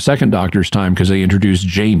in the second Doctor's time, because they introduced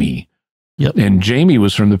Jamie. Yep. And Jamie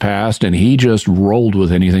was from the past, and he just rolled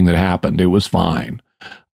with anything that happened. It was fine.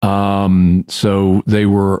 So they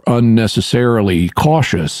were unnecessarily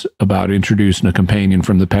cautious about introducing a companion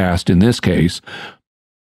from the past in this case,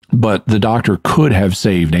 but the doctor could have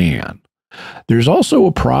saved Anne. There's also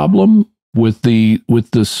a problem with the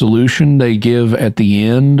solution they give at the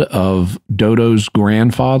end of Dodo's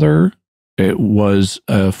grandfather. It was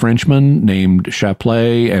a Frenchman named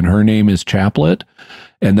Chaplet, and her name is Chaplet,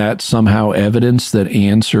 and that's somehow evidence that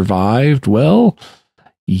Anne survived. Well,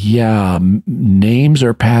 yeah, names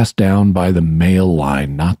are passed down by the male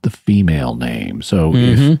line, not the female name. So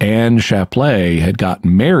if Anne Chaplet had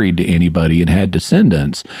gotten married to anybody and had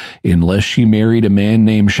descendants, unless she married a man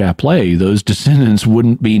named Chaplet, those descendants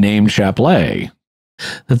wouldn't be named Chaplet.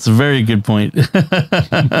 That's a very good point. They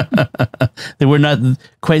were not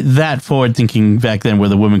quite that forward thinking back then where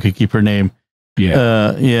the woman could keep her name.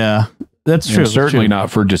 Yeah. Yeah, that's true. And certainly not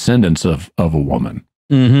for descendants of a woman.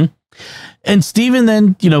 And Stephen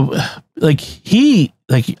then, I'm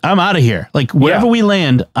out of here. Like, wherever we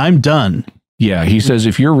land, I'm done. Yeah, he says,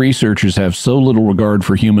 if your researchers have so little regard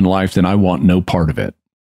for human life, then I want no part of it.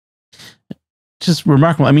 Just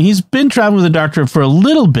remarkable. I mean, he's been traveling with the doctor for a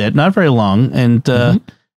little bit, not very long. And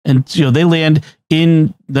they land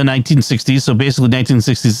in the 1960s. So basically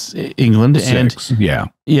 1960s England.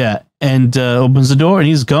 And opens the door and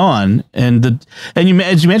he's gone. And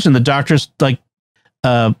as you mentioned, the doctor's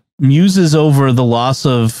muses over the loss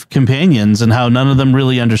of companions and how none of them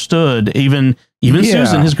really understood, even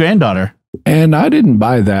Susan, his granddaughter. And I didn't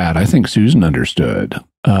buy that. I think Susan understood.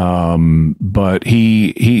 But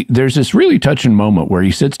there's this really touching moment where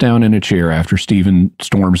he sits down in a chair after Stephen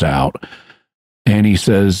storms out and he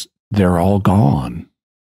says, they're all gone.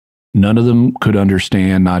 None of them could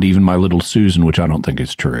understand, not even my little Susan, which I don't think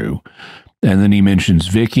is true. And then he mentions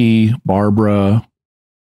Vicky, Barbara,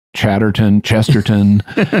 Chesterton,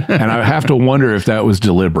 and I have to wonder if that was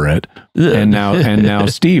deliberate. And now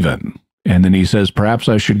Stephen. And then he says, perhaps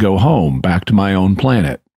I should go home, back to my own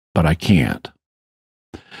planet, but I can't.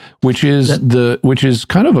 Which is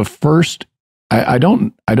kind of a first. I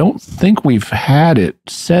don't think we've had it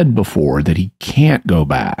said before that he can't go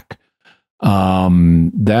back. They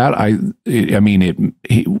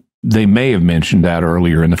may have mentioned that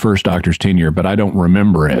earlier in the first Doctor's tenure, but I don't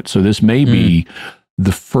remember it. So this may be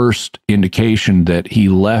the first indication that he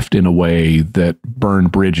left in a way that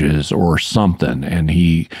burned bridges or something,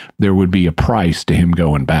 and there would be a price to him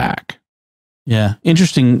going back. Yeah,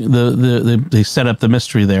 interesting. They set up the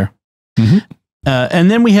mystery there. And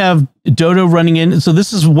then we have Dodo running in. So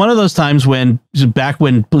this is one of those times back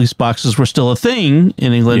when police boxes were still a thing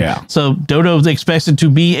in England. Yeah. So Dodo is expected to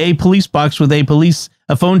be a police box with a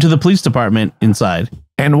phone to the police department inside.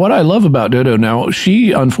 And what I love about Dodo now,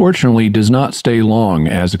 she unfortunately does not stay long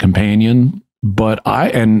as a companion, but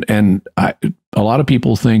a lot of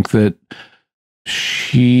people think that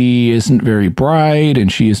she isn't very bright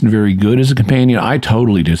and she isn't very good as a companion. I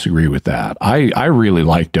totally disagree with that. I really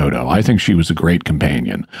like Dodo. I think she was a great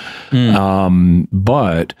companion.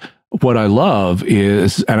 But what I love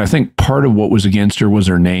is, and I think part of what was against her was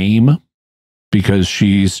her name, because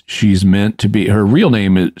she's meant to be, her real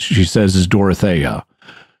name she says is Dorothea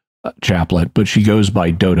Chaplet, but she goes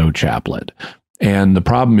by Dodo Chaplet. And the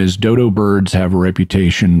problem is dodo birds have a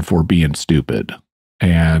reputation for being stupid.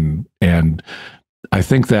 And I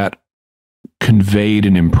think that conveyed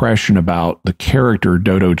an impression about the character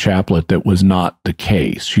Dodo Chaplet that was not the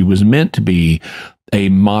case. She was meant to be a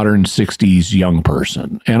modern 60s young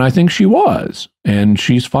person. And I think she was. And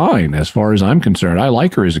she's fine as far as I'm concerned. I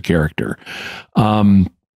like her as a character. But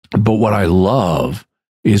what I love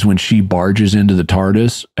is when she barges into the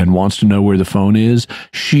TARDIS and wants to know where the phone is,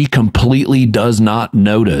 she completely does not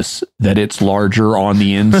notice that it's larger on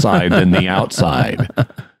the inside than the outside.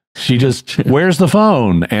 She just, where's the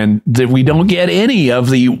phone? And we don't get any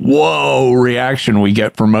of the whoa reaction we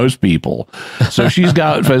get from most people. So she's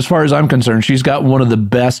got, as far as I'm concerned, she's got one of the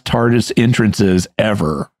best TARDIS entrances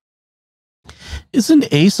ever. Isn't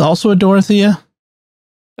Ace also a Dorothea?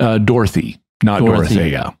 Dorothy. Not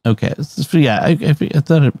Dorothea. Okay. Yeah, I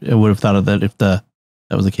thought I would have thought of that if that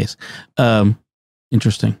was the case.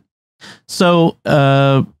 Interesting. So,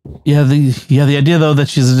 the idea though that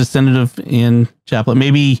she's a descendant of Anne Chaplet,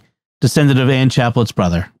 maybe descendant of Anne Chaplet's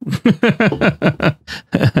brother. But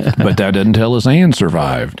that doesn't tell us Anne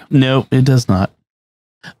survived. No, it does not.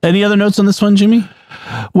 Any other notes on this one, Jimmy?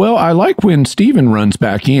 Well, I like when Stephen runs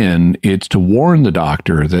back in, it's to warn the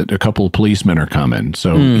doctor that a couple of policemen are coming.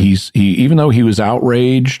 So he even though he was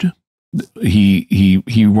outraged,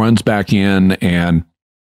 he runs back in and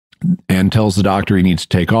tells the doctor he needs to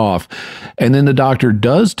take off. And then the doctor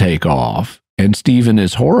does take off, and Stephen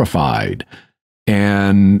is horrified.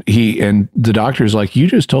 And the doctor's like, you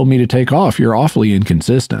just told me to take off. You're awfully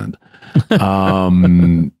inconsistent. But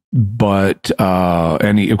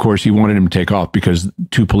of course, he wanted him to take off because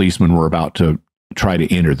 2 policemen were about to try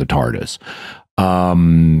to enter the TARDIS.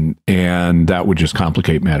 And that would just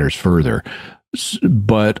complicate matters further.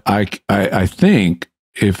 But I think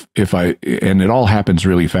and it all happens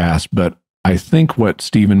really fast, but I think what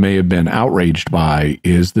Stephen may have been outraged by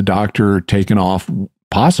is the doctor taking off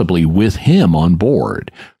possibly with him on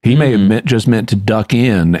board. He may have just meant to duck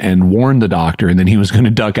in and warn the doctor, and then he was going to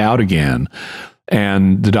duck out again.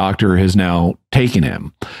 And the doctor has now taken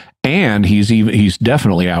him. And he's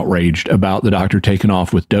definitely outraged about the doctor taking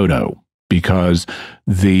off with Dodo, because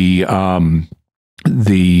the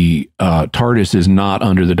TARDIS is not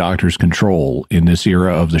under the doctor's control in this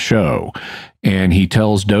era of the show. And he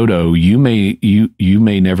tells Dodo, you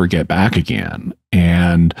may never get back again.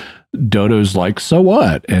 And Dodo's like, so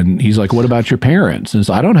what? And he's like, what about your parents? And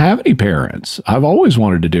I don't have any parents. I've always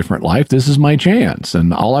wanted a different life. This is my chance.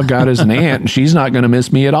 And all I've got is an aunt, and she's not going to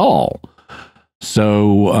miss me at all.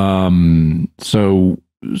 So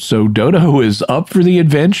Dodo is up for the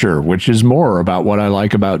adventure, which is more about what I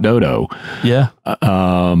like about Dodo. Yeah.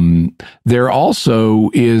 There also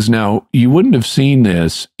is, now you wouldn't have seen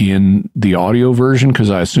this in the audio version because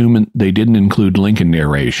I assume they didn't include Lincoln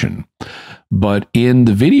narration, but in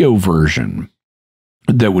the video version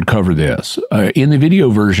that would cover this, in the video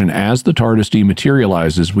version, as the TARDIS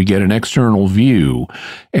dematerializes, we get an external view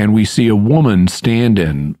and we see a woman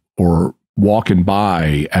standing or walking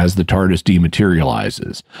by as the TARDIS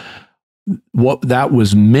dematerializes. What that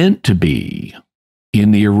was meant to be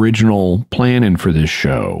in the original planning for this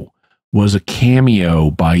show was a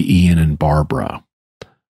cameo by Ian and Barbara.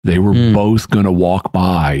 They were both going to walk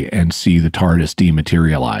by and see the TARDIS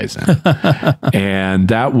dematerializing. And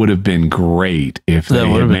that would have been great if they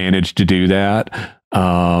had managed to do that.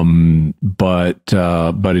 But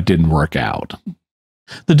it didn't work out.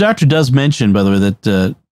 The doctor does mention, by the way,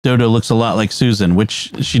 that Dodo looks a lot like Susan,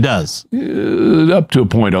 which she does. Up to a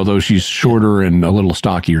point, although she's shorter and a little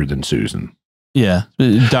stockier than Susan. Yeah,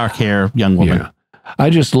 dark hair, young woman. Yeah.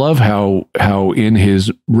 I just love how in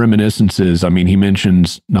his reminiscences, I mean, he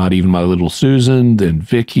mentions Not Even My Little Susan, then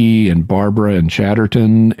Vicky and Barbara and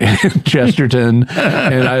Chatterton and Chesterton.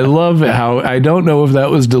 And I love how, I don't know if that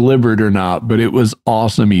was deliberate or not, but it was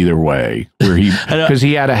awesome either way, where because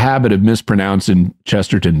he had a habit of mispronouncing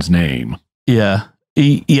Chesterton's name. Yeah.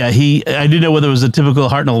 I didn't know whether it was a typical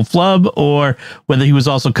Hartnell flub or whether he was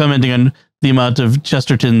also commenting on the amount of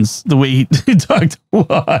Chesterton's, the way he talked a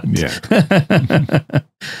lot. Yeah.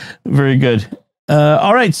 Very good.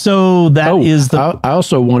 All right. So I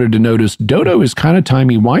also wanted to notice Dodo is kind of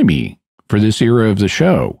timey-wimey for this era of the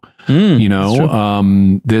show.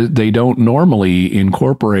 They don't normally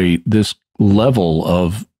incorporate this level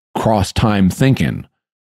of cross-time thinking.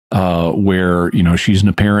 Where she's an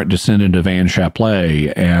apparent descendant of Anne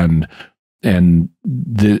Chaplet, and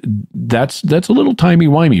that's a little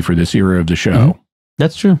timey-wimey for this era of the show. Mm-hmm.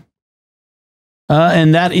 That's true.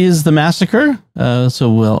 And that is the Massacre.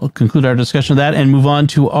 So we'll conclude our discussion of that and move on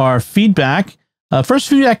to our feedback. First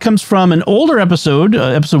feedback comes from an older episode,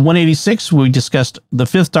 episode 186, where we discussed the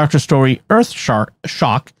 5th Doctor story, Earth Shock.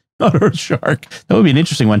 Not Earth Shark. That would be an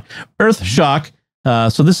interesting one. Earth Shock.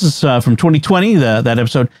 So this is from 2020, that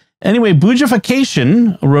episode. Anyway,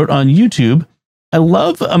 Bougification wrote on YouTube, I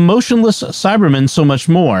love emotionless Cybermen so much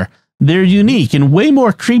more. They're unique and way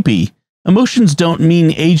more creepy. Emotions don't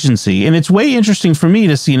mean agency, and it's way interesting for me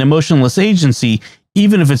to see an emotionless agency,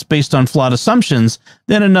 even if it's based on flawed assumptions,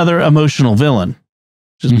 than another emotional villain.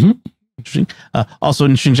 Which is interesting. Also,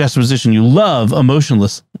 an interesting juxtaposition. You love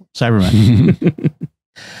emotionless Cybermen.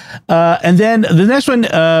 And then the next one...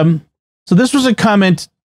 so this was a comment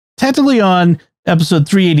technically on episode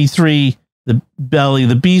 383, The Belly of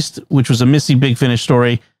the Beast, which was a Missy Big Finish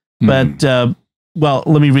story. But, well,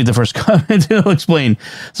 let me read the first comment and I'll explain.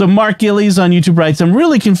 So Mark Gillies on YouTube writes, I'm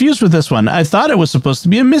really confused with this one. I thought it was supposed to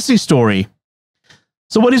be a Missy story.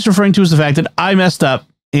 So what he's referring to is the fact that I messed up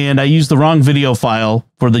and I used the wrong video file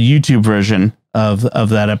for the YouTube version of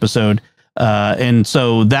that episode. And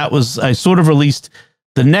so that was, I sort of released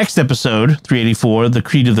the next episode, 384, The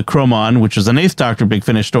Creed of the Chromon, which was an 8th Doctor Big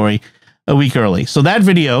Finish story, a week early. So that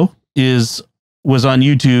video was on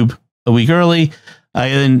YouTube a week early.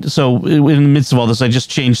 So in the midst of all this, I just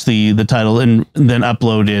changed the title and then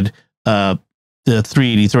uploaded the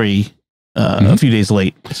 383 a few days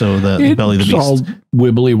late. So the Belly of the Beast. All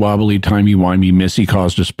wibbly wobbly, timey wimey, Missy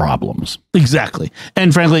caused us problems. Exactly.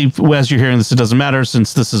 And frankly, as you're hearing this, it doesn't matter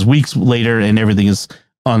since this is weeks later and everything is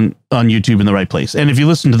on YouTube in the right place. And if you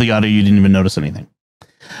listen to the audio, you didn't even notice anything.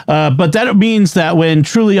 But that means that when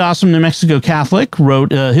Truly Awesome New Mexico Catholic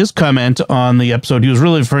wrote his comment on the episode, he was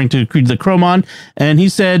really referring to Creed the Chromon, and he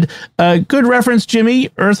said, good reference, Jimmy.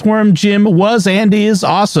 Earthworm Jim was and is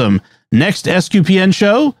awesome. Next SQPN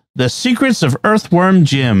show, The Secrets of Earthworm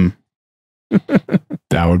Jim.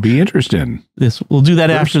 That would be interesting. We'll do that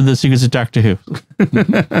after The Secrets of Doctor Who.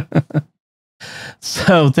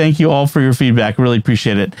 So thank you all for your feedback. Really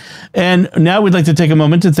appreciate it. And now we'd like to take a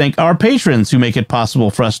moment to thank our patrons who make it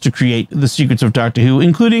possible for us to create The Secrets of Doctor Who,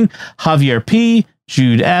 including Javier P.,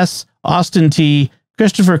 Jude S., Austin T.,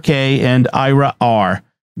 Christopher K., and Ira R.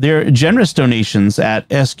 Their generous donations at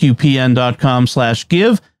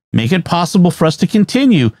sqpn.com/give make it possible for us to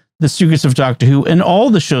continue The Secrets of Doctor Who and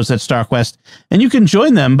all the shows at StarQuest, and you can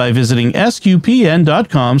join them by visiting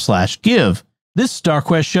sqpn.com/give. This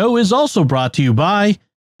StarQuest show is also brought to you by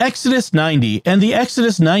Exodus 90 and the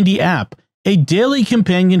Exodus 90 app, a daily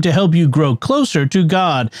companion to help you grow closer to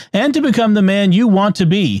God and to become the man you want to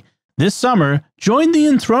be. This summer, join the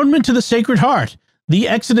Enthronement to the Sacred Heart, the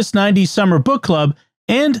Exodus 90 Summer Book Club,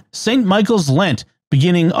 and St. Michael's Lent,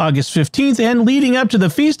 beginning August 15th and leading up to the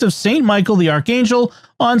Feast of St. Michael the Archangel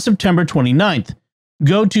on September 29th.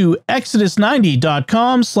 Go to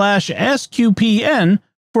exodus90.com/SQPN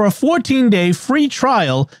for a 14-day free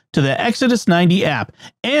trial to the Exodus 90 app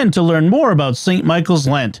and to learn more about St. Michael's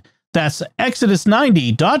Lent. That's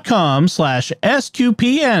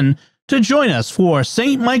exodus90.com/SQPN to join us for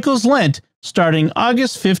St. Michael's Lent starting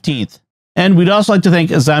August 15th. And we'd also like to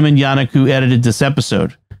thank Azaman Yannick, who edited this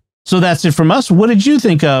episode. So that's it from us. What did you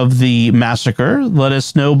think of the Massacre? Let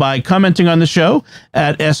us know by commenting on the show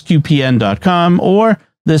at sqpn.com or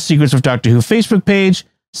the Secrets of Doctor Who Facebook page.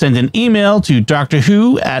 Send an email to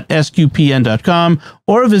drwho@sqpn.com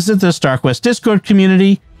or visit the StarQuest Discord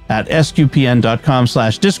community at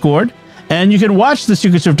sqpn.com/discord. And you can watch The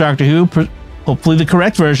Secrets of Doctor Who, hopefully the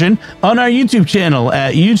correct version, on our YouTube channel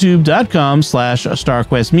at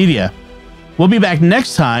youtube.com/StarQuestMedia. We'll be back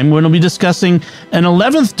next time when we'll be discussing an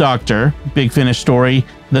 11th Doctor Big Finish story,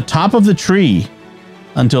 The Top of the Tree.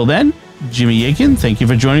 Until then, Jimmy Akin, thank you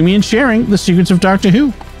for joining me and sharing The Secrets of Doctor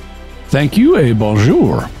Who. Thank you, et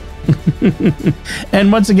bonjour.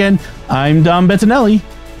 And once again, I'm Dom Bettinelli.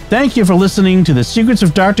 Thank you for listening to The Secrets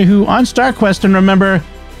of Doctor Who on StarQuest, and remember,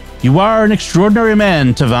 you are an extraordinary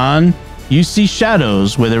man, Tavan. You see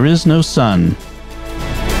shadows where there is no sun.